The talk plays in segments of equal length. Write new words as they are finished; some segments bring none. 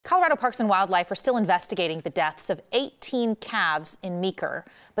Colorado Parks and Wildlife are still investigating the deaths of 18 calves in Meeker,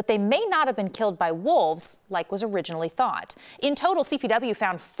 but they may not have been killed by wolves like was originally thought. In total, CPW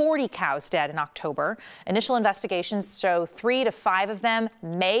found 40 cows dead in October. Initial investigations show 3 to 5 of them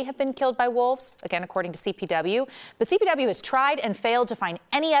may have been killed by wolves, again, according to CPW. But CPW has tried and failed to find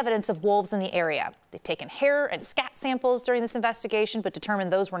any evidence of wolves in the area. They've taken hair and scat samples during this investigation, but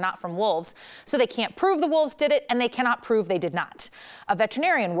determined those were not from wolves. So they can't prove the wolves did it, and they cannot prove they did not. A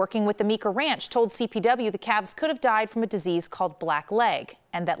veterinarian working with the Meeker Ranch told CPW the calves could have died from a disease called black leg,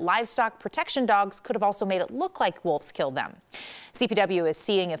 and that livestock protection dogs could have also made it look like wolves killed them. CPW is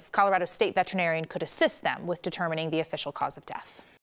seeing if Colorado State veterinarian could assist them with determining the official cause of death.